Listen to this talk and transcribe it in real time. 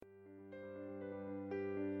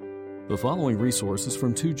The following resources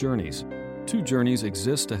from Two Journeys. Two Journeys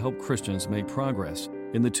exists to help Christians make progress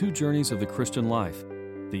in the two journeys of the Christian life,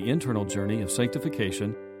 the internal journey of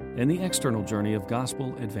sanctification and the external journey of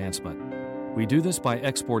gospel advancement. We do this by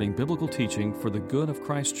exporting biblical teaching for the good of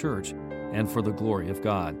Christ's church and for the glory of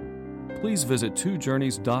God. Please visit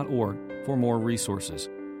twojourneys.org for more resources.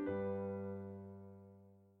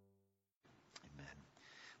 Amen.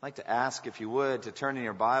 I'd like to ask, if you would, to turn in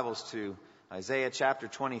your Bibles to Isaiah chapter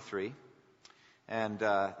 23. And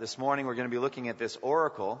this morning we're going to be looking at this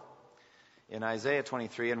oracle in Isaiah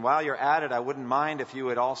 23. And while you're at it, I wouldn't mind if you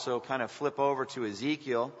would also kind of flip over to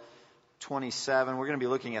Ezekiel 27. We're going to be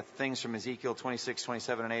looking at things from Ezekiel 26,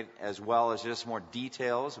 27, and 8, as well as just more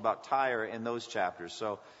details about Tyre in those chapters.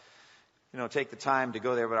 So, take the time to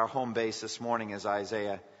go there. But our home base this morning is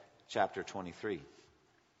Isaiah chapter 23.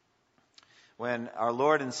 When our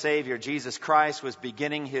Lord and Savior Jesus Christ was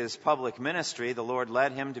beginning his public ministry, the Lord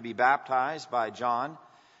led him to be baptized by John.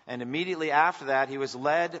 And immediately after that, he was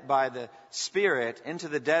led by the Spirit into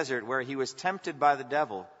the desert where he was tempted by the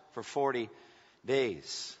devil for 40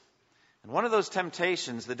 days. And one of those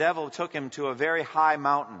temptations, the devil took him to a very high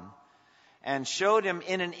mountain and showed him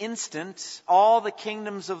in an instant all the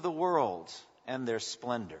kingdoms of the world and their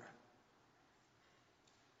splendor.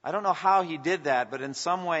 I don't know how he did that, but in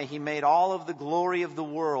some way he made all of the glory of the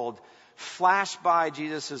world flash by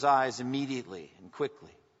Jesus' eyes immediately and quickly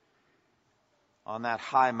on that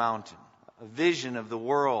high mountain. A vision of the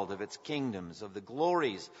world, of its kingdoms, of the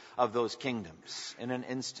glories of those kingdoms in an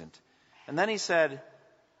instant. And then he said,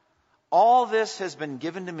 "All this has been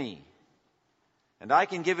given to me, and I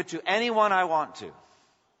can give it to anyone I want to.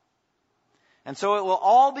 And so it will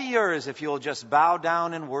all be yours if you'll just bow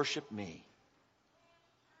down and worship me."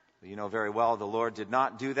 You know very well the Lord did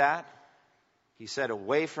not do that. He said,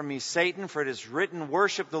 "Away from me, Satan, for it is written,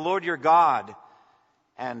 worship the Lord your God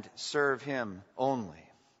and serve him only."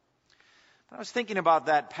 I was thinking about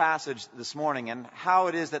that passage this morning and how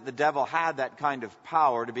it is that the devil had that kind of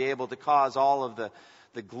power to be able to cause all of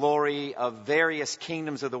the glory of various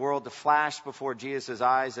kingdoms of the world to flash before Jesus'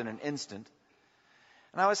 eyes in an instant.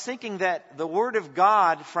 And I was thinking that the Word of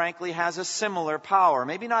God, frankly, has a similar power.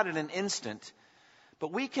 Maybe not in an instant,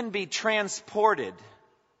 but we can be transported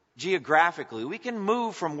geographically. We can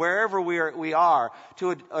move from wherever we are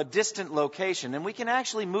to a distant location. And we can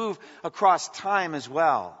actually move across time as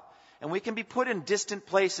well. And we can be put in distant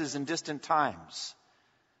places and distant times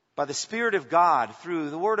by the Spirit of God through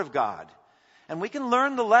the Word of God. And we can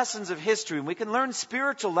learn the lessons of history. And we can learn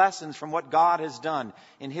spiritual lessons from what God has done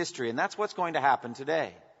in history. And that's what's going to happen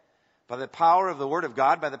today. By the power of the Word of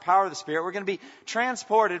God, by the power of the Spirit, we're going to be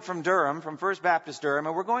transported from Durham, from First Baptist Durham,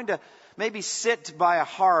 and we're going to maybe sit by a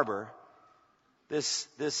harbor,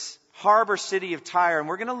 this harbor city of Tyre, and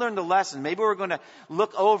we're going to learn the lesson. Maybe we're going to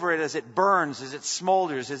look over it as it burns, as it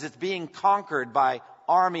smolders, as it's being conquered by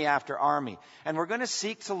army after army. And we're going to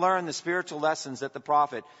seek to learn the spiritual lessons that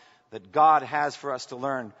that God has for us to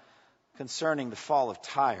learn concerning the fall of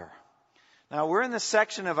Tyre. Now, we're in the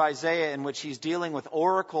section of Isaiah in which he's dealing with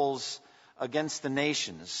oracles against the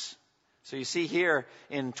nations. So you see here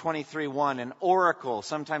in 23:1, an oracle,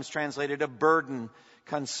 sometimes translated a burden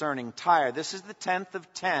concerning Tyre. This is the 10th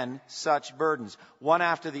of 10 such burdens, one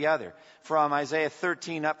after the other. From Isaiah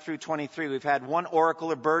 13 up through 23, we've had one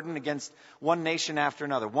oracle or burden against one nation after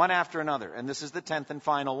another, one after another. And this is the 10th and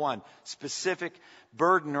final one, specific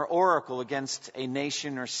burden or oracle against a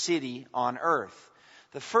nation or city on earth.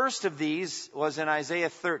 The first of these was in Isaiah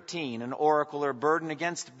 13, an oracle or burden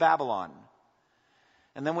against Babylon.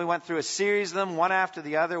 And then we went through a series of them, one after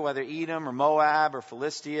the other, whether Edom or Moab or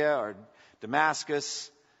Philistia or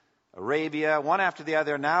Damascus, Arabia, one after the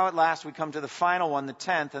other. Now at last we come to the final one, the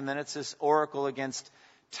 10th, and then it's this oracle against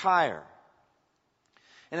Tyre.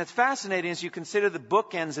 And it's fascinating as you consider the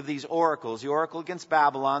bookends of these oracles, the oracle against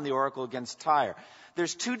Babylon, the oracle against Tyre.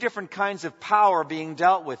 There's two different kinds of power being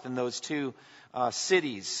dealt with in those two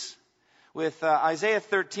cities. With Isaiah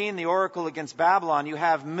 13, the oracle against Babylon, you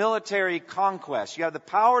have military conquest. You have the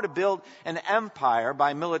power to build an empire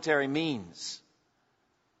by military means.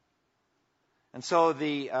 And so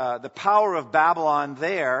the power of Babylon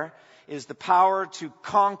there is the power to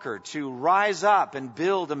conquer, to rise up and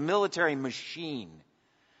build a military machine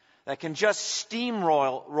that can just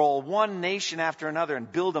steamroll one nation after another and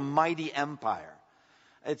build a mighty empire.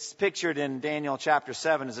 It's pictured in Daniel chapter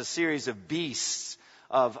 7 as a series of beasts,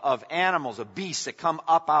 of animals, of beasts that come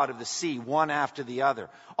up out of the sea, one after the other.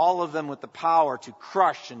 All of them with the power to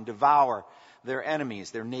crush and devour their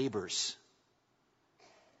enemies, their neighbors.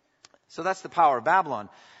 So that's the power of Babylon.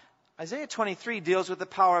 Isaiah 23 deals with the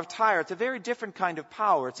power of Tyre. It's a very different kind of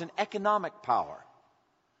power. It's an economic power.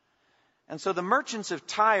 And so the merchants of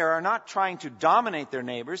Tyre are not trying to dominate their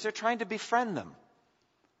neighbors, they're trying to befriend them.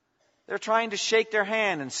 They're trying to shake their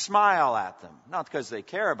hand and smile at them. Not because they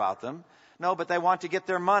care about them, no, but they want to get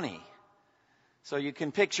their money. So you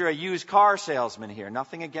can picture a used car salesman here.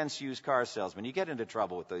 Nothing against used car salesmen. You get into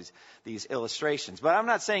trouble with these illustrations. But I'm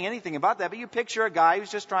not saying anything about that. But you picture a guy who's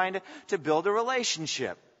just trying to build a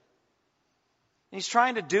relationship. He's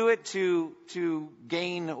trying to do it to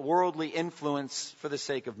gain worldly influence for the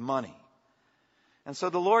sake of money. And so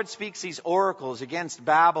the Lord speaks these oracles against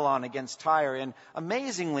Babylon, against Tyre. And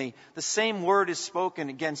amazingly, the same word is spoken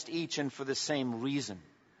against each and for the same reason.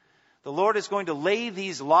 The Lord is going to lay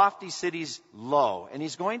these lofty cities low, and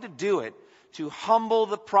He's going to do it to humble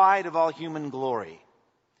the pride of all human glory.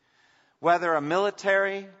 Whether a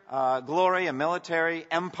military glory, a military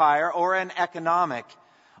empire, or an economic,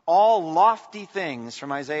 all lofty things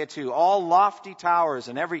from Isaiah 2, all lofty towers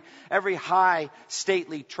and every high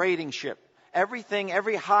stately trading ship, everything,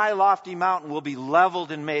 every high lofty mountain will be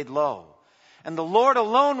leveled and made low. And the Lord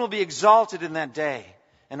alone will be exalted in that day,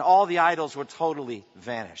 and all the idols will totally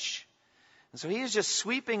vanish. And so He is just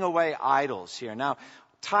sweeping away idols here. Now,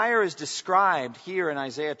 Tyre is described here in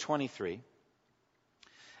Isaiah 23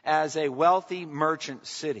 as a wealthy merchant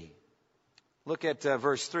city. Look at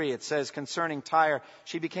verse 3. It says concerning Tyre,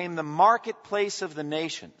 she became the marketplace of the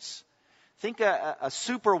nations. Think a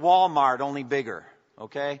super Walmart, only bigger,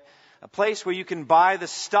 okay? A place where you can buy the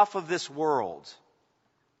stuff of this world.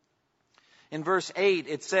 In verse 8,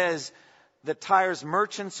 it says that Tyre's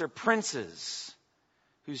merchants are princes,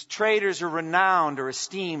 whose traders are renowned or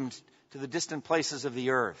esteemed to the distant places of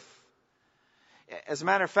the earth. As a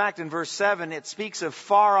matter of fact, in verse 7, it speaks of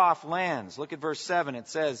far-off lands. Look at verse 7. It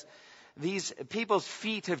says, these people's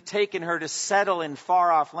feet have taken her to settle in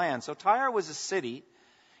far-off lands. So Tyre was a city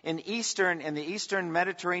in the eastern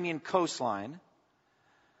Mediterranean coastline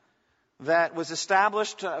that was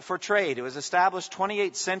established for trade. It was established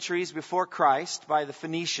 28 centuries before Christ by the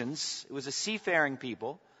Phoenicians. It was a seafaring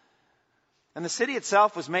people. And the city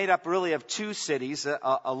itself was made up really of two cities,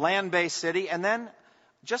 a land-based city, and then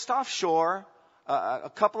just offshore,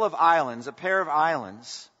 a couple of islands, a pair of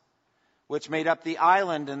islands, which made up the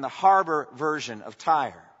island and the harbor version of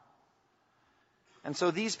Tyre. And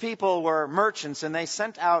so these people were merchants, and they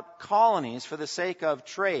sent out colonies for the sake of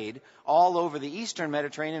trade all over the eastern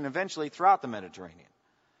Mediterranean and eventually throughout the Mediterranean.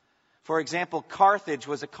 For example, Carthage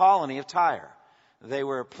was a colony of Tyre. They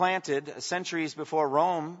were planted centuries before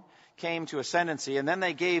Rome came to ascendancy, and then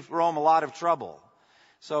they gave Rome a lot of trouble.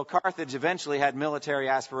 So Carthage eventually had military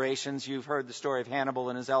aspirations. You've heard the story of Hannibal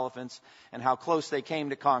and his elephants and how close they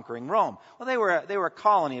came to conquering Rome. Well, they were a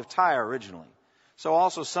colony of Tyre originally. So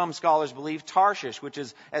also some scholars believe Tarshish, which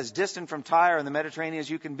is as distant from Tyre in the Mediterranean as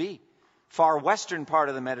you can be. Far western part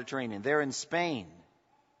of the Mediterranean. They're in Spain.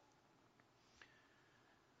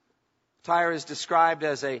 Tyre is described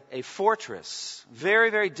as a fortress,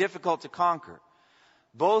 very, very difficult to conquer.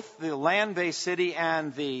 Both the land-based city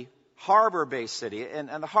and the harbor-based city. And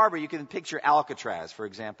the harbor, you can picture Alcatraz, for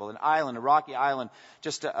example, an island, a rocky island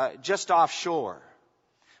just offshore.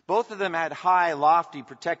 Both of them had high, lofty,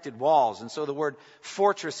 protected walls, and so the word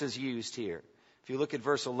fortress is used here. If you look at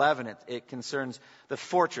verse 11, it concerns the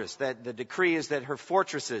fortress, that the decree is that her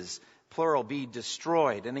fortresses, plural, be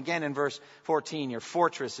destroyed. And again in verse 14, your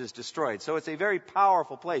fortress is destroyed. So it's a very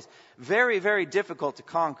powerful place, very, very difficult to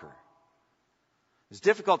conquer. It's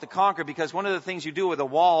difficult to conquer because one of the things you do with a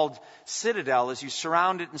walled citadel is you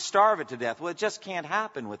surround it and starve it to death. Well, it just can't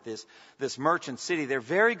happen with this merchant city. They're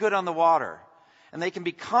very good on the water, and they can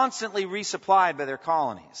be constantly resupplied by their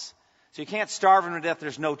colonies. So you can't starve them to death.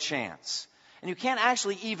 There's no chance. And you can't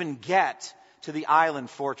actually even get to the island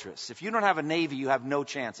fortress. If you don't have a navy, you have no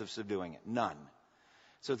chance of subduing it. None.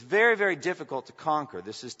 So it's very, very difficult to conquer.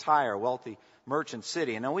 This is Tyre, a wealthy merchant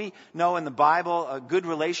city. And now we know in the Bible a good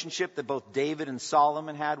relationship that both David and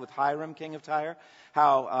Solomon had with Hiram, king of Tyre.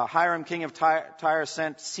 How Hiram, king of Tyre,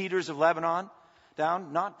 sent cedars of Lebanon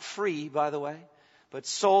down, not free, by the way, but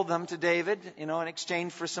sold them to David, in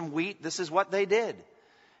exchange for some wheat. This is what they did.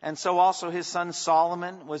 And so also his son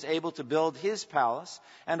Solomon was able to build his palace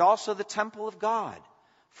and also the temple of God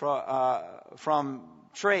from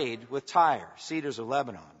trade with Tyre, cedars of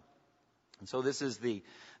Lebanon. And so this is the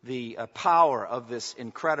power of this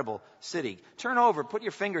incredible city. Turn over, put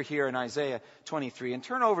your finger here in Isaiah 23 and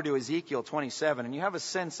turn over to Ezekiel 27, and you have a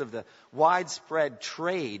sense of the widespread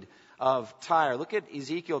trade of Tyre. Look at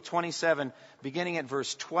Ezekiel 27, beginning at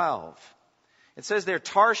verse 12. It says there,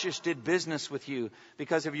 Tarshish did business with you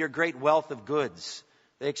because of your great wealth of goods.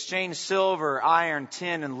 They exchanged silver, iron,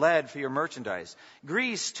 tin, and lead for your merchandise.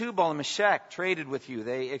 Greece, Tubal, and Meshech traded with you.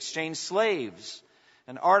 They exchanged slaves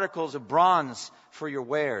and articles of bronze for your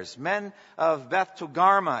wares. Men of Beth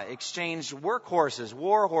Togarmah exchanged workhorses,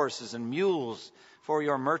 war horses, and mules for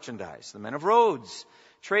your merchandise. The men of Rhodes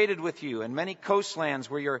traded with you, and many coastlands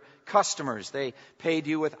were your customers. They paid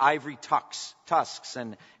you with ivory tusks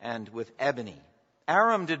and with ebony.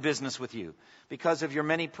 Aram did business with you because of your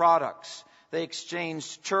many products. They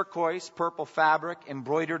exchanged turquoise, purple fabric,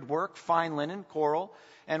 embroidered work, fine linen, coral,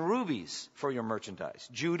 and rubies for your merchandise.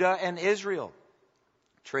 Judah and Israel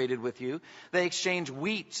traded with you. They exchanged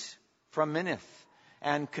wheat from Minnith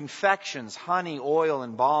and confections, honey, oil,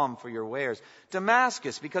 and balm for your wares.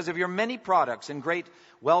 Damascus, because of your many products and great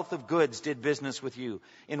wealth of goods, did business with you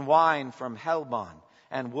in wine from Helbon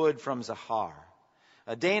and wood from Zahar.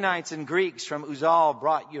 Danites and Greeks from Uzal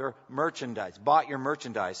bought your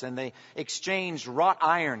merchandise, and they exchanged wrought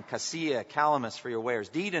iron, cassia, calamus for your wares.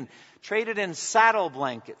 Dedan traded in saddle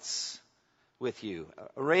blankets with you.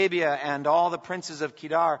 Arabia and all the princes of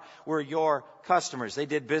Kedar were your customers. They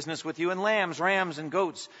did business with you in lambs, rams, and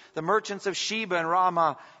goats. The merchants of Sheba and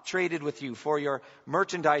Ramah traded with you. For your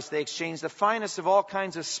merchandise they exchanged the finest of all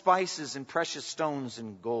kinds of spices and precious stones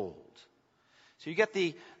and gold. So you get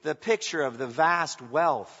the picture of the vast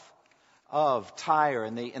wealth of Tyre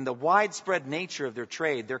and the widespread nature of their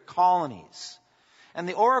trade, their colonies. And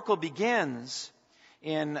the oracle begins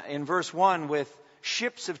in verse 1 with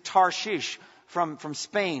ships of Tarshish from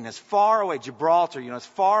Spain, as far away, Gibraltar, as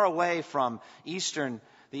far away from the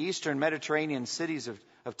eastern Mediterranean cities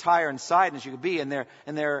of Tyre and Sidon as you could be. And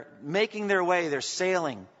they're making their way, they're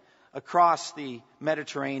sailing across the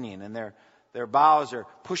Mediterranean, and their bows are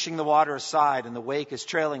pushing the water aside, and the wake is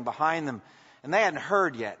trailing behind them. And they hadn't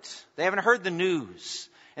heard yet. They haven't heard the news.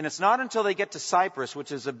 And it's not until they get to Cyprus,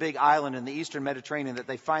 which is a big island in the eastern Mediterranean, that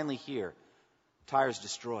they finally hear Tyre's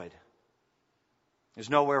destroyed. There's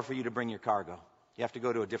nowhere for you to bring your cargo. You have to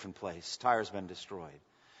go to a different place. Tyre's been destroyed.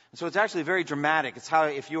 And so it's actually very dramatic. It's how,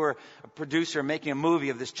 if you were a producer making a movie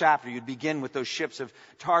of this chapter, you'd begin with those ships of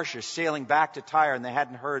Tarshish sailing back to Tyre, and they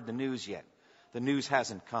hadn't heard the news yet. The news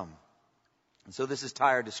hasn't come. And so this is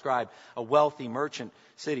Tyre described, a wealthy merchant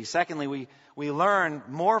city. Secondly, we learn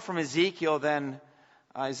more from Ezekiel than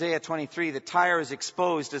Isaiah 23 that Tyre is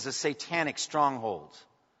exposed as a satanic stronghold.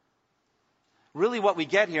 Really what we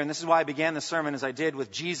get here, and this is why I began the sermon as I did with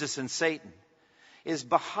Jesus and Satan, is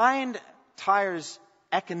behind Tyre's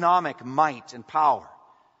economic might and power,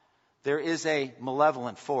 there is a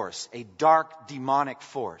malevolent force, a dark demonic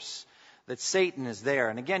force, that Satan is there.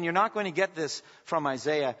 And again, you're not going to get this from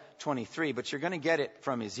Isaiah 23, but you're going to get it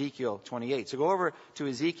from Ezekiel 28. So go over to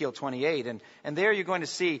Ezekiel 28, and there you're going to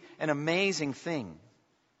see an amazing thing.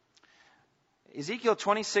 Ezekiel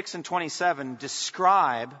 26 and 27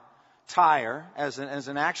 describe Tyre as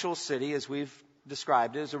an actual city, as we've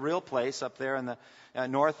described it, as a real place up there in the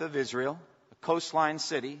north of Israel, a coastline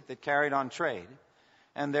city that carried on trade.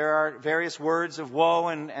 And there are various words of woe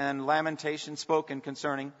and lamentation spoken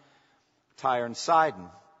concerning Tyre and Sidon.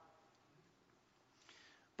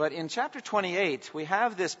 But in chapter 28, we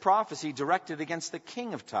have this prophecy directed against the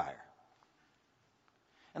king of Tyre.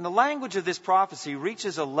 And the language of this prophecy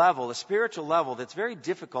reaches a spiritual level, that's very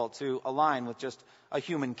difficult to align with just a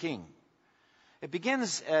human king. It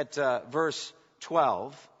begins at verse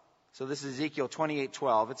 12. So this is Ezekiel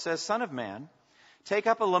 28:12. It says, "Son of man, take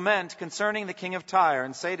up a lament concerning the king of Tyre,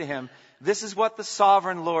 and say to him, this is what the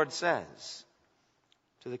sovereign Lord says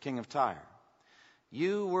to the king of Tyre.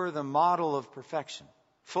 You were the model of perfection,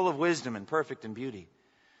 full of wisdom and perfect in beauty.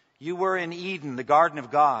 You were in Eden, the garden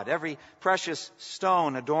of God. Every precious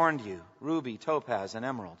stone adorned you, ruby, topaz, and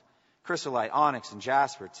emerald, chrysolite, onyx, and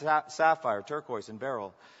jasper, sapphire, turquoise, and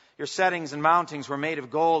beryl. Your settings and mountings were made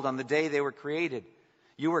of gold on the day they were created.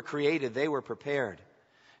 You were created, they were prepared.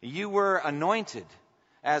 You were anointed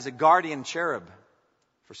as a guardian cherub,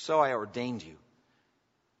 for so I ordained you.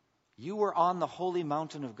 You were on the holy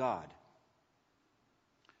mountain of God,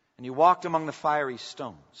 and you walked among the fiery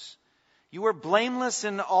stones. You were blameless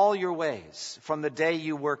in all your ways from the day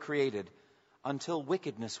you were created until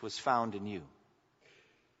wickedness was found in you.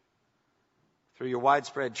 Through your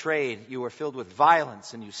widespread trade, you were filled with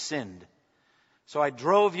violence and you sinned. So I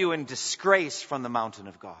drove you in disgrace from the mountain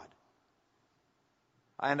of God.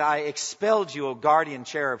 And I expelled you, O guardian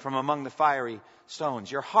cherub, from among the fiery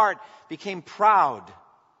stones. Your heart became proud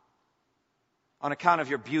on account of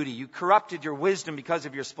your beauty. You corrupted your wisdom because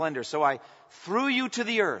of your splendor. So I threw you to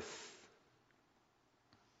the earth.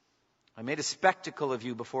 I made a spectacle of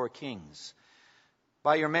you before kings.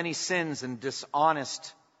 By your many sins and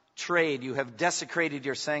dishonest trade, you have desecrated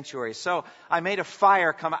your sanctuary. So I made a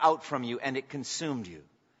fire come out from you, and it consumed you.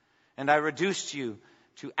 And I reduced you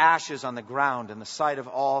to ashes on the ground in the sight of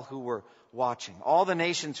all who were watching. All the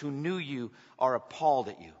nations who knew you are appalled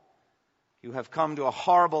at you. You have come to a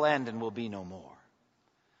horrible end and will be no more.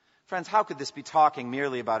 Friends, how could this be talking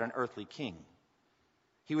merely about an earthly king?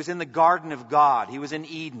 He was in the garden of God. He was in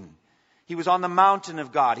Eden. He was on the mountain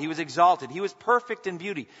of God. He was exalted. He was perfect in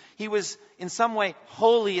beauty. He was in some way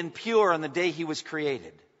holy and pure on the day he was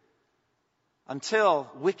created. Until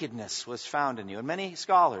wickedness was found in you. And many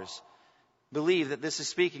scholars believe that this is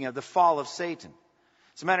speaking of the fall of Satan.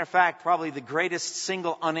 As a matter of fact, probably the greatest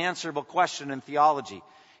single unanswerable question in theology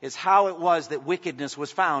is how it was that wickedness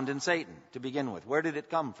was found in Satan to begin with. Where did it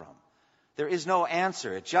come from? There is no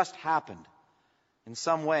answer. It just happened. In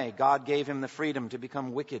some way, God gave him the freedom to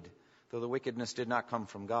become wicked, though the wickedness did not come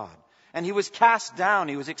from God. And he was cast down.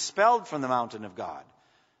 He was expelled from the mountain of God.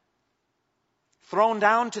 Thrown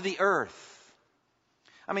down to the earth.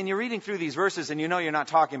 I mean, you're reading through these verses and you know you're not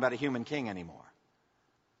talking about a human king anymore.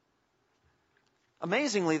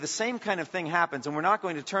 Amazingly, the same kind of thing happens, and we're not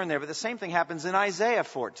going to turn there, but the same thing happens in Isaiah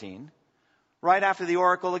 14. Right after the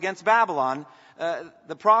oracle against Babylon,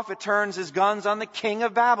 the prophet turns his guns on the king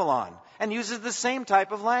of Babylon and uses the same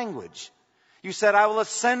type of language. You said, I will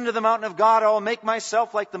ascend to the mountain of God, I will make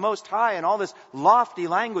myself like the Most High, and all this lofty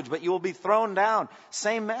language, but you will be thrown down.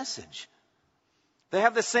 Same message. They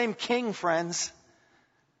have the same king, friends.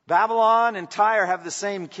 Babylon and Tyre have the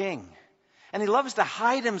same king. And he loves to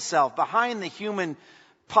hide himself behind the human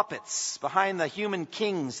puppets, behind the human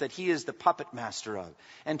kings that he is the puppet master of,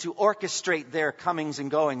 and to orchestrate their comings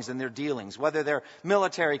and goings and their dealings, whether they're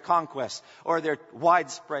military conquests or their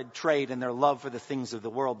widespread trade and their love for the things of the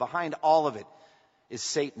world. Behind all of it is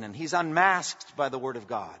Satan, and he's unmasked by the Word of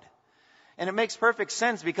God. And it makes perfect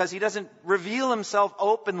sense because he doesn't reveal himself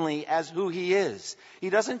openly as who he is. He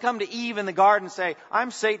doesn't come to Eve in the garden and say,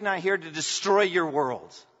 I'm Satan, I'm here to destroy your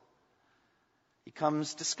world. He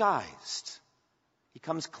comes disguised. He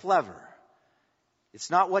comes clever. It's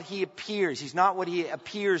not what he appears. He's not what he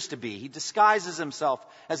appears to be. He disguises himself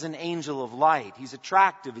as an angel of light. He's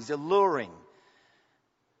attractive. He's alluring.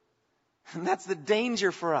 And that's the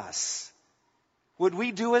danger for us. Would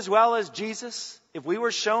we do as well as Jesus if we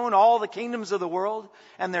were shown all the kingdoms of the world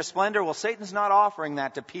and their splendor? Well, Satan's not offering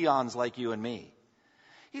that to peons like you and me.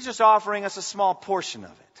 He's just offering us a small portion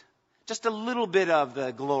of it. Just a little bit of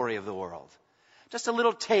the glory of the world. Just a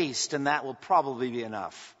little taste, and that will probably be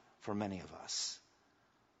enough for many of us.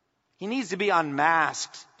 He needs to be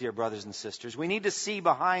unmasked, dear brothers and sisters. We need to see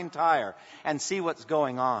behind Tyre and see what's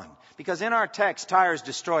going on. Because in our text, Tyre is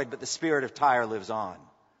destroyed, but the spirit of Tyre lives on.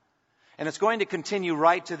 And it's going to continue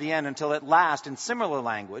right to the end until at last, in similar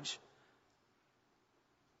language,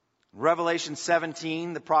 Revelation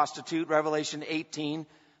 17, the prostitute, Revelation 18,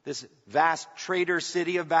 this vast trader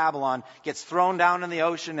city of Babylon gets thrown down in the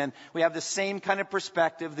ocean, and we have the same kind of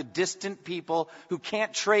perspective, the distant people who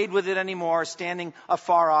can't trade with it anymore, standing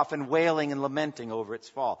afar off and wailing and lamenting over its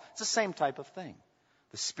fall. It's the same type of thing.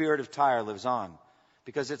 The spirit of Tyre lives on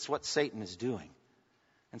because it's what Satan is doing.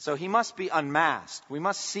 And so he must be unmasked. We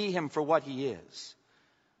must see him for what he is.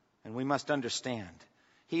 And we must understand.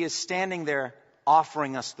 He is standing there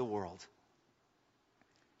offering us the world.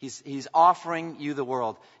 He's offering you the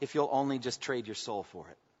world if you'll only just trade your soul for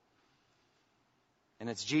it. And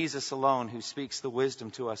it's Jesus alone who speaks the wisdom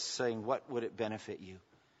to us, saying, what would it benefit you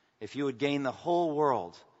if you would gain the whole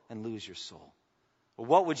world and lose your soul? Well,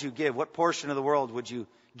 what would you give? What portion of the world would you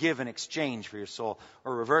give in exchange for your soul?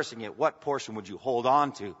 Or reversing it, what portion would you hold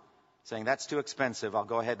on to, saying, that's too expensive, I'll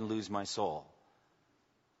go ahead and lose my soul?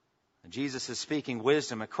 And Jesus is speaking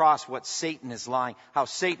wisdom across what Satan is lying, how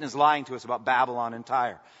Satan is lying to us about Babylon and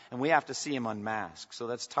Tyre. And we have to see him unmasked. So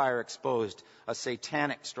that's Tyre exposed, a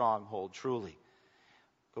satanic stronghold, truly.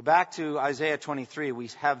 Go back to Isaiah 23. We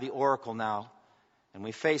have the oracle now, and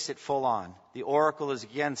we face it full on. The oracle is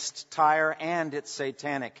against Tyre and its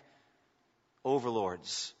satanic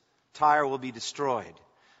overlords. Tyre will be destroyed.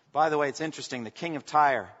 By the way, it's interesting. The king of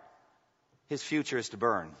Tyre, his future is to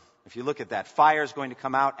burn. If you look at that, fire is going to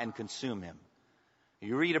come out and consume him.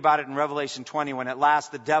 You read about it in Revelation 20 when at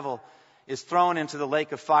last the devil is thrown into the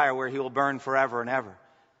lake of fire where he will burn forever and ever.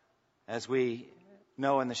 As we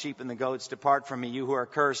know in the sheep and the goats, depart from me, you who are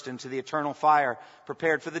cursed, into the eternal fire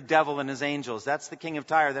prepared for the devil and his angels. That's the king of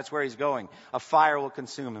Tyre. That's where he's going. A fire will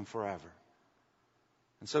consume him forever.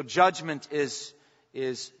 And so judgment is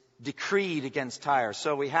decreed against Tyre.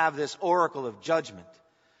 So we have this oracle of judgment.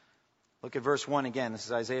 Look at verse 1 again. This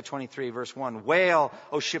is Isaiah 23, verse 1. Wail,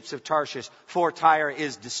 O ships of Tarshish, for Tyre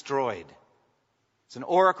is destroyed. It's an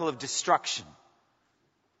oracle of destruction.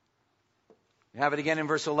 You have it again in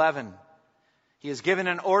verse 11. He has given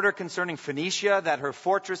an order concerning Phoenicia that her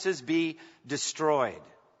fortresses be destroyed.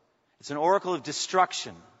 It's an oracle of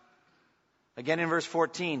destruction. Again in verse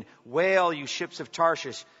 14, wail, you ships of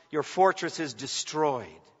Tarshish, your fortress is destroyed.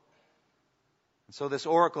 And so this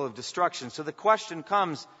oracle of destruction. So the question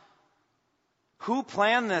comes, who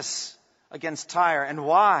planned this against Tyre and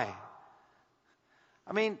why?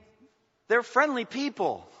 I mean, they're friendly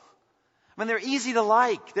people. I mean, they're easy to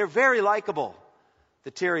like. They're very likable,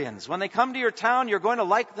 the Tyrians. When they come to your town, you're going to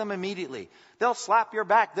like them immediately. They'll slap your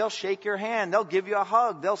back. They'll shake your hand. They'll give you a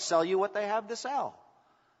hug. They'll sell you what they have to sell.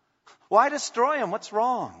 Why destroy them? What's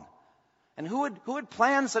wrong? And who would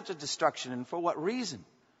plan such a destruction, and for what reason?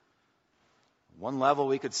 One level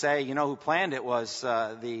we could say, you know, who planned it was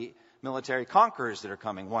the military conquerors that are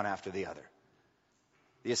coming one after the other.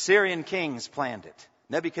 The Assyrian kings planned it.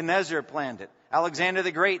 Nebuchadnezzar planned it. Alexander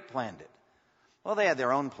the Great planned it. Well, they had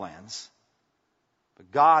their own plans.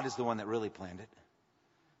 But God is the one that really planned it.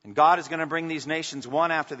 And God is going to bring these nations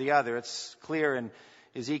one after the other. It's clear in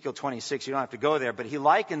Ezekiel 26. You don't have to go there. But he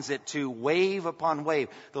likens it to wave upon wave.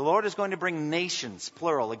 The Lord is going to bring nations,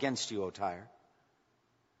 plural, against you, O Tyre.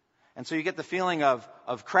 And so you get the feeling of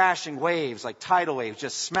crashing waves, like tidal waves,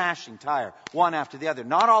 just smashing Tyre, one after the other.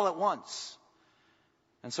 Not all at once.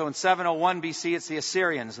 And so in 701 BC, it's the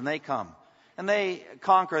Assyrians, and they come. And they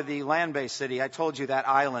conquer the land-based city. I told you that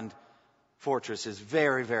island fortress is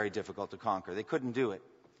very, very difficult to conquer. They couldn't do it.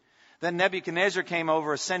 Then Nebuchadnezzar came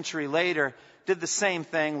over a century later, did the same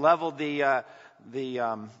thing, leveled the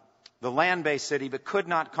land-based city, but could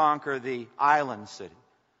not conquer the island city.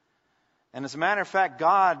 And as a matter of fact,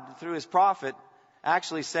 God, through his prophet,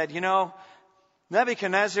 actually said, you know,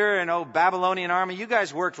 Nebuchadnezzar and Babylonian army, you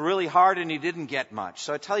guys worked really hard and you didn't get much.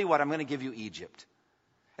 So I tell you what, I'm going to give you Egypt.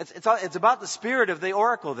 It's about the spirit of the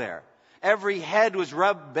oracle there. Every head was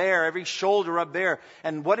rubbed bare, every shoulder rubbed bare.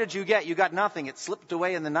 And what did you get? You got nothing. It slipped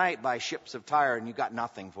away in the night by ships of Tyre, and you got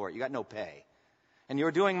nothing for it. You got no pay. And you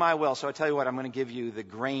were doing my will, so I tell you what, I'm going to give you the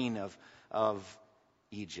grain of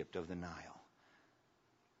Egypt, of the Nile.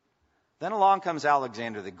 Then along comes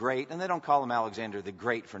Alexander the Great, and they don't call him Alexander the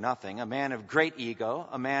Great for nothing. A man of great ego,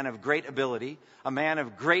 a man of great ability, a man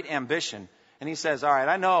of great ambition. And he says, all right,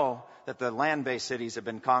 I know that the land-based cities have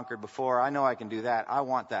been conquered before. I know I can do that. I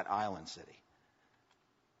want that island city.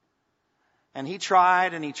 And he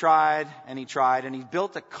tried, and he tried, and he tried, and he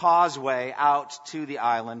built a causeway out to the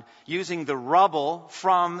island using the rubble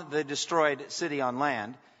from the destroyed city on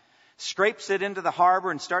land, scrapes it into the harbor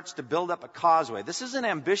and starts to build up a causeway. This is an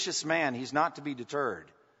ambitious man. He's not to be deterred.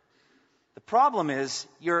 The problem is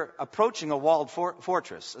you're approaching a walled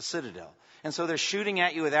fortress, a citadel. And so they're shooting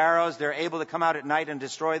at you with arrows. They're able to come out at night and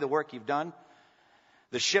destroy the work you've done.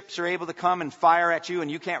 The ships are able to come and fire at you, and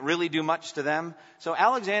you can't really do much to them. So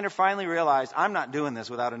Alexander finally realized, I'm not doing this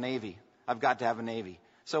without a navy. I've got to have a navy.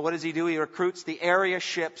 So what does he do? He recruits the area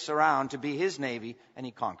ships around to be his navy, and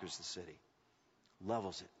he conquers the city.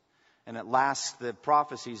 Levels it. And at last, the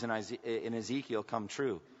prophecies in Ezekiel come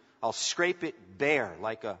true. I'll scrape it bare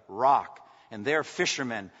like a rock, and their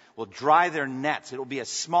fishermen will dry their nets. It will be a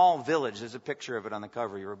small village. There's a picture of it on the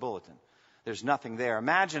cover of your bulletin. There's nothing there.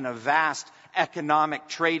 Imagine a vast economic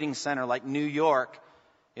trading center like New York,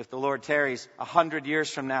 if the Lord tarries, 100 years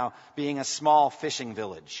from now, being a small fishing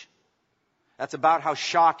village. That's about how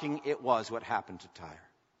shocking it was what happened to Tyre.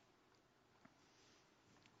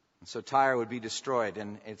 And so Tyre would be destroyed.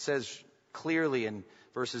 And it says clearly in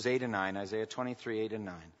verses 8 and 9, Isaiah 23, 8 and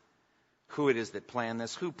 9, who it is that planned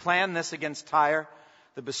this. Who planned this against Tyre?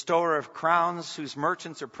 The bestower of crowns, whose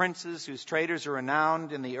merchants are princes, whose traders are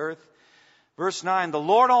renowned in the earth. Verse 9, the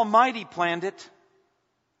Lord Almighty planned it,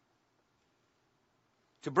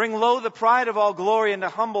 to bring low the pride of all glory and to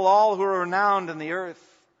humble all who are renowned in the earth.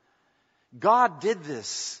 God did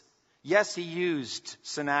this. Yes, he used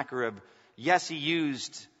Sennacherib. Yes, he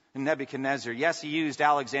used Nebuchadnezzar. Yes, he used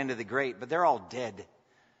Alexander the Great, but they're all dead.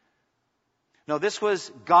 No, this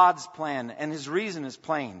was God's plan, and his reason is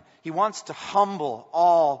plain. He wants to humble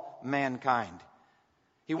all mankind.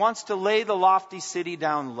 He wants to lay the lofty city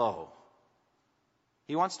down low.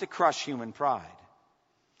 He wants to crush human pride.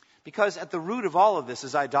 Because at the root of all of this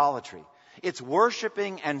is idolatry. It's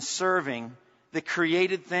worshiping and serving the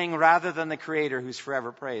created thing rather than the Creator who's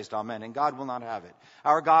forever praised. Amen. And God will not have it.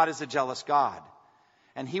 Our God is a jealous God.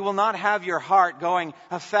 And he will not have your heart going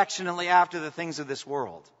affectionately after the things of this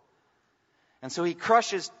world. And so he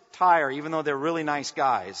crushes Tyre, even though they're really nice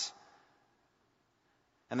guys.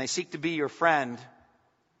 And they seek to be your friend,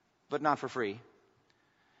 but not for free.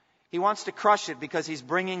 He wants to crush it because he's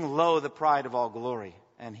bringing low the pride of all glory.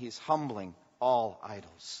 And he's humbling all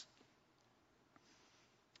idols.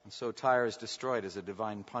 And so Tyre is destroyed as a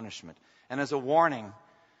divine punishment. and as a warning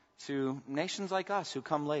to nations like us who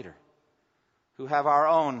come later, who have our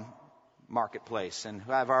own marketplace and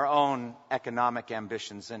who have our own economic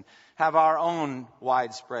ambitions and have our own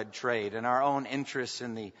widespread trade and our own interests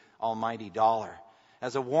in the almighty dollar,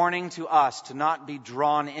 as a warning to us to not be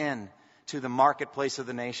drawn in to the marketplace of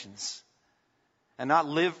the nations and not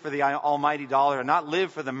live for the almighty dollar and not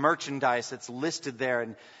live for the merchandise that's listed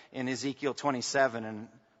there in Ezekiel 27 and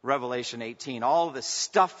Revelation 18, all the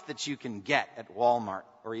stuff that you can get at Walmart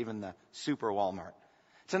or even the super Walmart.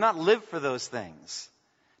 To not live for those things,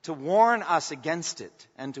 to warn us against it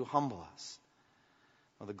and to humble us.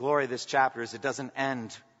 Well, the glory of this chapter is it doesn't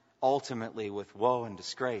end ultimately with woe and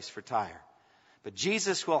disgrace for Tyre. But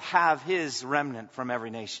Jesus will have his remnant from every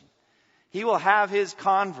nation. He will have his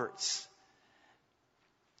converts.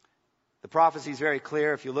 The prophecy is very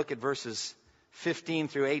clear. If you look at verses 15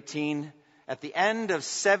 through 18, at the end of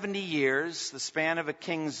 70 years, the span of a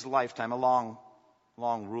king's lifetime, a long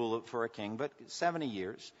rule for a king, but 70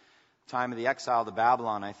 years, time of the exile to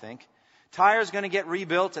Babylon, I think. Tyre is going to get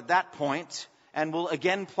rebuilt at that point and will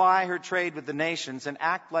again ply her trade with the nations and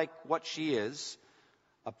act like what she is,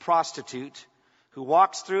 a prostitute who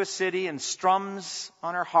walks through a city and strums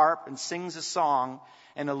on her harp and sings a song,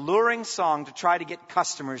 an alluring song to try to get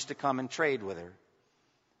customers to come and trade with her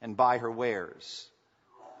and buy her wares.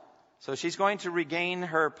 So she's going to regain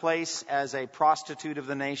her place as a prostitute of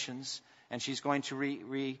the nations, and she's going to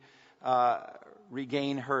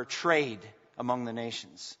regain her trade among the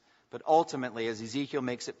nations. But ultimately, as Ezekiel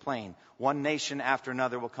makes it plain, one nation after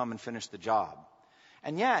another will come and finish the job.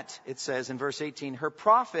 And yet, it says in verse 18, her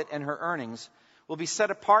profit and her earnings will be set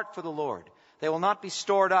apart for the Lord. They will not be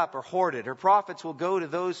stored up or hoarded. Her profits will go to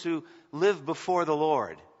those who live before the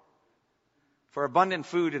Lord for abundant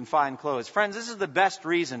food and fine clothes. Friends, this is the best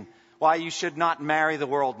reason why you should not marry the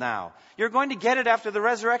world now. You're going to get it after the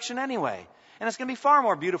resurrection anyway. And it's going to be far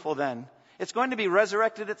more beautiful then. It's going to be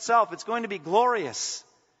resurrected itself. It's going to be glorious.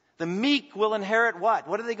 The meek will inherit what?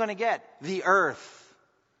 What are they going to get? The earth.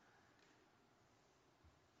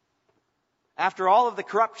 After all of the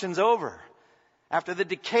corruption's over, after the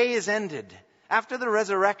decay is ended, after the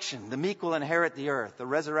resurrection, the meek will inherit the earth, the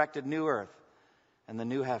resurrected new earth and the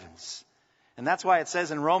new heavens. And that's why it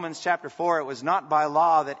says in Romans chapter 4, it was not by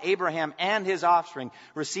law that Abraham and his offspring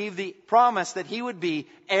received the promise that he would be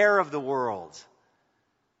heir of the world.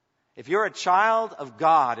 If you're a child of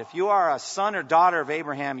God, if you are a son or daughter of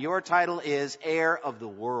Abraham, your title is heir of the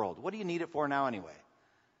world. What do you need it for now anyway?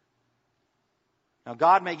 Now,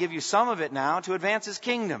 God may give you some of it now to advance his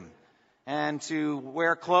kingdom and to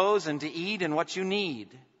wear clothes and to eat and what you need.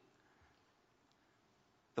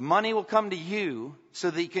 The money will come to you so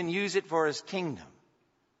that you can use it for his kingdom.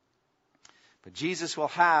 But Jesus will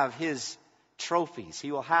have his trophies.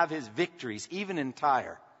 He will have his victories, even in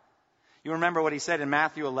Tyre. You remember what he said in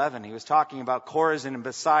Matthew 11. He was talking about Chorazin and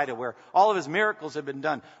Bethsaida, where all of his miracles had been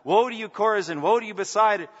done. Woe to you, Chorazin! Woe to you,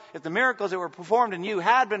 Bethsaida! If the miracles that were performed in you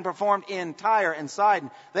had been performed in Tyre and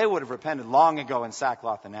Sidon, they would have repented long ago in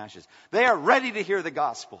sackcloth and ashes. They are ready to hear the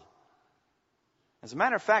gospel. As a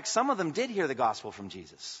matter of fact, some of them did hear the gospel from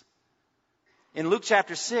Jesus. In Luke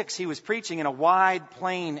chapter 6, he was preaching in a wide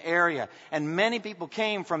plain area, and many people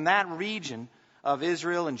came from that region of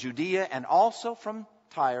Israel and Judea, and also from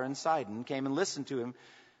Tyre and Sidon, came and listened to him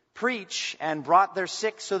preach and brought their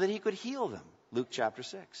sick so that he could heal them. Luke chapter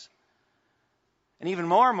 6. And even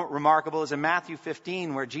more remarkable is in Matthew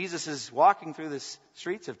 15, where Jesus is walking through the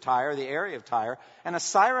streets of Tyre, the area of Tyre, and a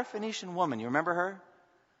Syrophoenician woman, you remember her?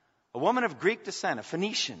 A woman of Greek descent, a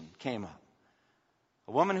Phoenician, came up.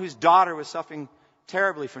 A woman whose daughter was suffering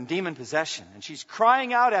terribly from demon possession. And she's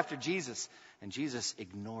crying out after Jesus. And Jesus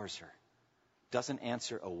ignores her. Doesn't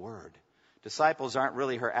answer a word. Disciples aren't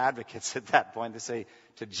really her advocates at that point. They say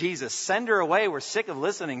to Jesus, send her away. We're sick of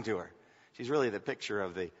listening to her. She's really the picture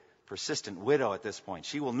of the persistent widow at this point.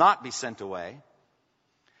 She will not be sent away.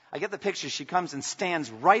 I get the picture. She comes and stands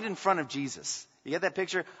right in front of Jesus. You get that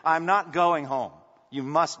picture? I'm not going home. You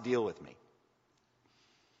must deal with me.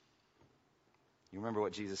 You remember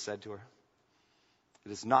what Jesus said to her?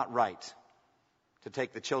 It is not right to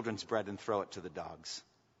take the children's bread and throw it to the dogs.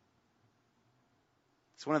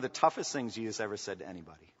 It's one of the toughest things Jesus ever said to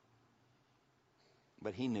anybody.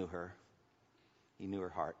 But he knew her. He knew her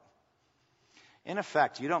heart. In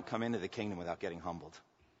effect, you don't come into the kingdom without getting humbled.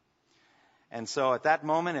 And so at that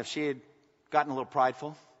moment, if she had gotten a little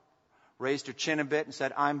prideful, raised her chin a bit and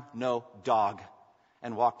said, I'm no dog,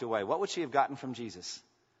 and walked away, what would she have gotten from Jesus?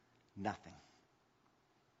 Nothing.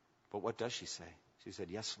 But what does she say? She said,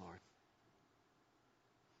 yes, Lord.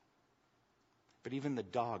 But even the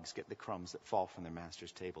dogs get the crumbs that fall from their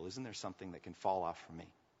master's table. Isn't there something that can fall off from me?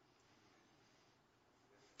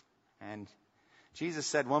 And Jesus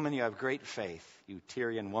said, "Woman, you have great faith. You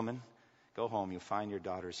Tyrian woman, go home. You'll find your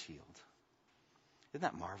daughters healed." Isn't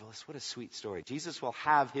that marvelous? What a sweet story. Jesus will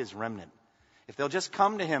have his remnant. If they'll just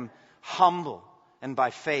come to him humble and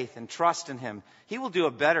by faith and trust in him, he will do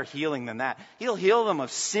a better healing than that. He'll heal them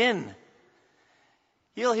of sin.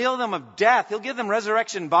 He'll heal them of death. He'll give them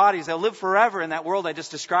resurrection bodies. They'll live forever in that world I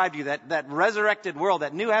just described to you, that resurrected world,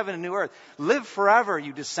 that new heaven and new earth. Live forever,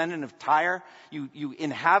 you descendant of Tyre, you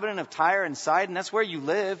inhabitant of Tyre and Sidon. That's where you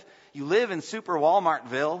live. You live in Super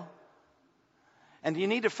Walmartville. And you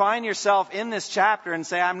need to find yourself in this chapter and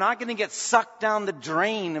say, I'm not going to get sucked down the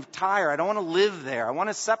drain of Tyre. I don't want to live there. I want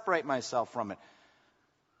to separate myself from it.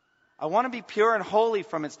 I want to be pure and holy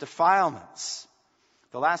from its defilements.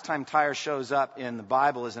 The last time Tyre shows up in the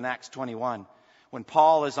Bible is in Acts 21, when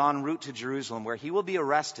Paul is en route to Jerusalem, where he will be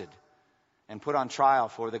arrested and put on trial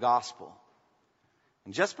for the gospel.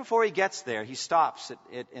 And just before he gets there, he stops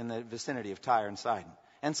in the vicinity of Tyre and Sidon.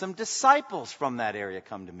 And some disciples from that area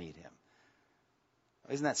come to meet him.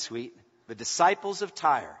 Isn't that sweet? The disciples of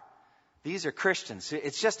Tyre. These are Christians.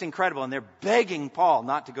 It's just incredible. And they're begging Paul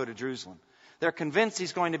not to go to Jerusalem. They're convinced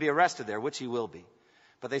he's going to be arrested there, which he will be.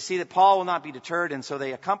 But they see that Paul will not be deterred, and so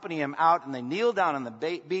they accompany him out, and they kneel down on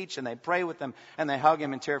the beach, and they pray with him, and they hug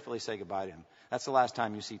him and tearfully say goodbye to him. That's the last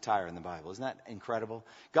time you see Tyre in the Bible. Isn't that incredible?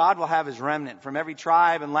 God will have his remnant from every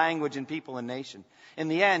tribe and language and people and nation. In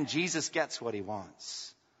the end, Jesus gets what he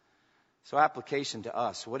wants. So application to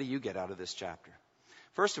us. What do you get out of this chapter?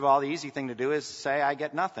 First of all, the easy thing to do is say, I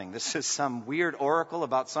get nothing. This is some weird oracle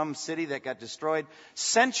about some city that got destroyed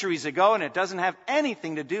centuries ago, and it doesn't have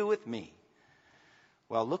anything to do with me.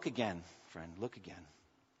 Well, look again, friend, look again.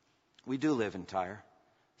 We do live in Tyre.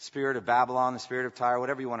 Spirit of Babylon, the spirit of Tyre,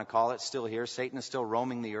 whatever you want to call it, still here. Satan is still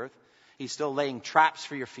roaming the earth. He's still laying traps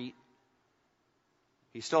for your feet.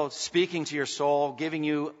 He's still speaking to your soul, giving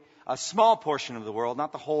you a small portion of the world,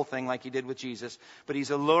 not the whole thing like he did with Jesus, but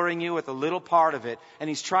he's alluring you with a little part of it, and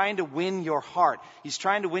he's trying to win your heart. He's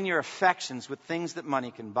trying to win your affections with things that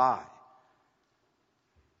money can buy.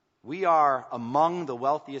 We are among the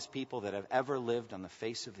wealthiest people that have ever lived on the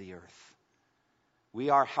face of the earth.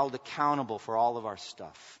 We are held accountable for all of our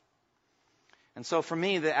stuff. And so for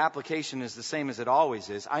me, the application is the same as it always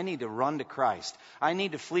is. I need to run to Christ. I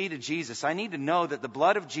need to flee to Jesus. I need to know that the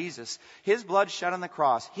blood of Jesus, his blood shed on the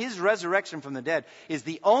cross, his resurrection from the dead, is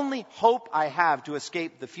the only hope I have to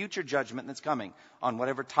escape the future judgment that's coming on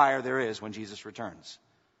whatever Tyre there is when Jesus returns.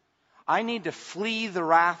 I need to flee the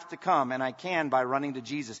wrath to come, and I can by running to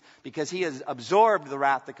Jesus, because he has absorbed the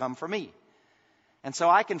wrath to come for me. And so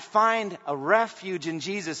I can find a refuge in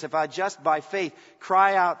Jesus if I just by faith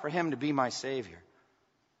cry out for him to be my Savior.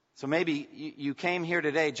 So maybe you came here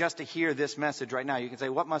today just to hear this message right now. You can say,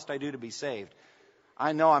 what must I do to be saved?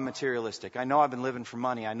 I know I'm materialistic. I know I've been living for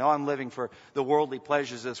money. I know I'm living for the worldly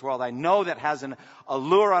pleasures of this world. I know that has an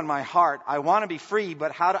allure on my heart. I want to be free,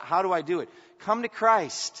 but how do I do it? Come to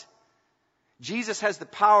Christ. Jesus has the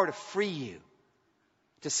power to free you,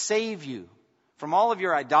 to save you from all of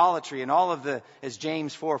your idolatry and all of the, as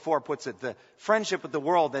James 4:4 puts it, the friendship with the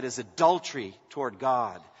world that is adultery toward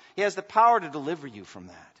God. He has the power to deliver you from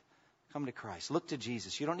that. Come to Christ. Look to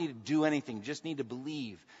Jesus. You don't need to do anything. You just need to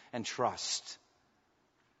believe and trust.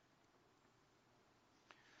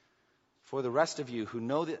 For the rest of you who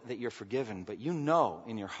know that you're forgiven, but you know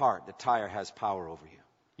in your heart that Tyre has power over you.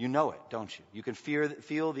 You know it, don't you? You can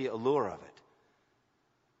feel the allure of it.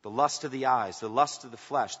 The lust of the eyes, the lust of the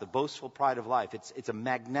flesh, the boastful pride of life. It's a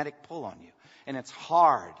magnetic pull on you. And it's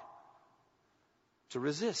hard to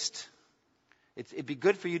resist. It'd be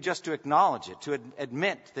good for you just to acknowledge it, to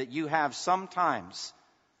admit that you have sometimes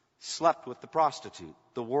slept with the prostitute,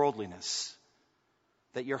 the worldliness.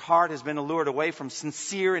 That your heart has been allured away from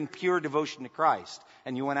sincere and pure devotion to Christ,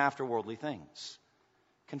 and you went after worldly things.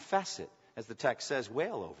 Confess it, as the text says,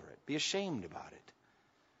 wail over it, be ashamed about it.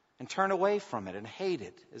 And turn away from it and hate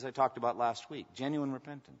it, as I talked about last week. Genuine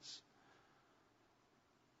repentance.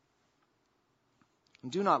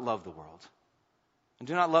 And do not love the world. And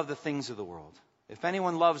do not love the things of the world. If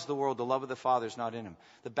anyone loves the world, the love of the Father is not in him.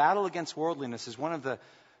 The battle against worldliness is one of the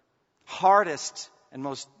hardest and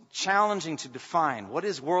most challenging to define. What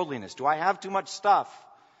is worldliness? Do I have too much stuff?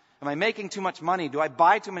 Am I making too much money? Do I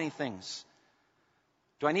buy too many things?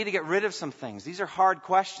 Do I need to get rid of some things? These are hard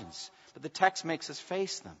questions, but the text makes us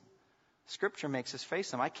face them. Scripture makes us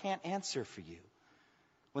face them. I can't answer for you.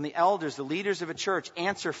 When the elders, the leaders of a church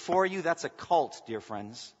answer for you, that's a cult, dear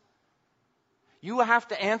friends. You have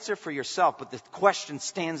to answer for yourself, but the question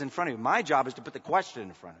stands in front of you. My job is to put the question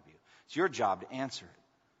in front of you. It's your job to answer it.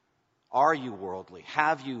 Are you worldly?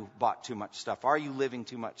 Have you bought too much stuff? Are you living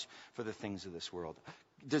too much for the things of this world?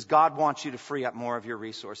 Does God want you to free up more of your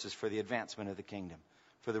resources for the advancement of the kingdom,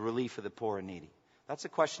 for the relief of the poor and needy? That's a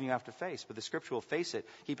question you have to face, but the Scripture will face it.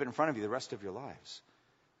 Keep it in front of you the rest of your lives.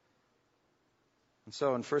 And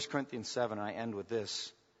so in 1 Corinthians 7, I end with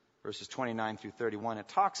this, verses 29 through 31. It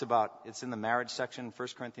talks about, it's in the marriage section, 1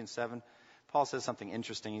 Corinthians 7. Paul says something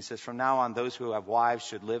interesting. He says, from now on, those who have wives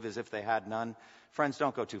should live as if they had none. Friends,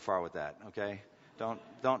 don't go too far with that, okay?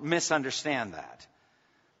 Don't misunderstand that.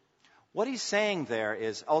 What he's saying there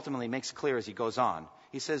is ultimately makes clear as he goes on.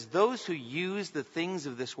 He says, those who use the things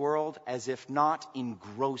of this world as if not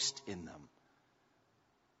engrossed in them.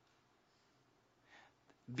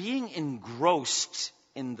 Being engrossed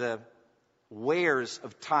in the wares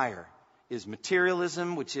of Tyre is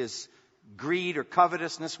materialism, which is greed or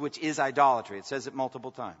covetousness, which is idolatry. It says it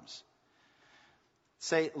multiple times.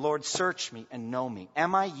 Say, Lord, search me and know me.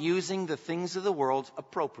 Am I using the things of the world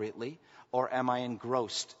appropriately, or am I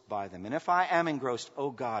engrossed by them? And if I am engrossed,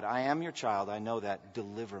 oh God, I am your child. I know that.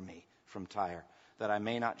 Deliver me from Tyre, that I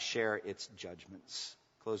may not share its judgments.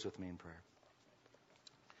 Close with me in prayer.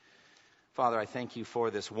 Father, I thank you for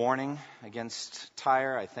this warning against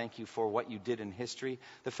Tyre. I thank you for what you did in history.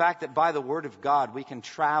 The fact that by the word of God we can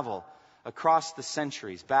travel across the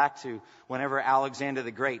centuries back to whenever Alexander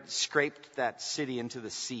the Great scraped that city into the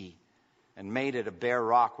sea and made it a bare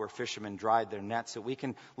rock where fishermen dried their nets, that we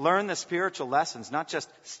can learn the spiritual lessons, not just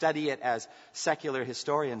study it as secular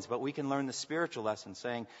historians, but we can learn the spiritual lessons,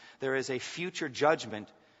 saying there is a future judgment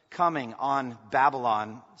coming on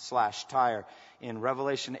Babylon/Tyre in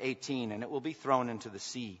Revelation 18, and it will be thrown into the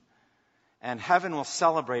sea. And heaven will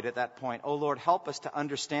celebrate at that point. Oh Lord, help us to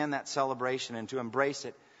understand that celebration and to embrace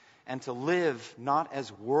it and to live not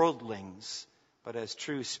as worldlings, but as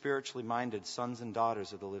true spiritually minded sons and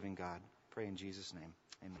daughters of the living God. Pray in Jesus' name.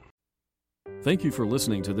 Amen. Thank you for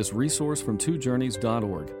listening to this resource from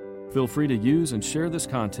twojourneys.org. Feel free to use and share this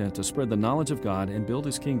content to spread the knowledge of God and build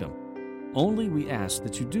His kingdom. Only we ask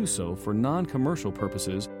that you do so for non-commercial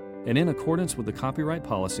purposes and in accordance with the copyright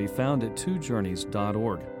policy found at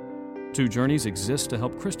twojourneys.org. Two Journeys exists to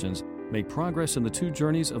help Christians make progress in the two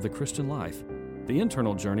journeys of the Christian life, the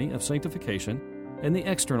internal journey of sanctification and the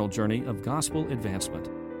external journey of gospel advancement.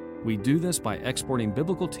 We do this by exporting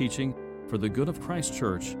biblical teaching for the good of Christ's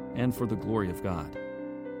church and for the glory of God.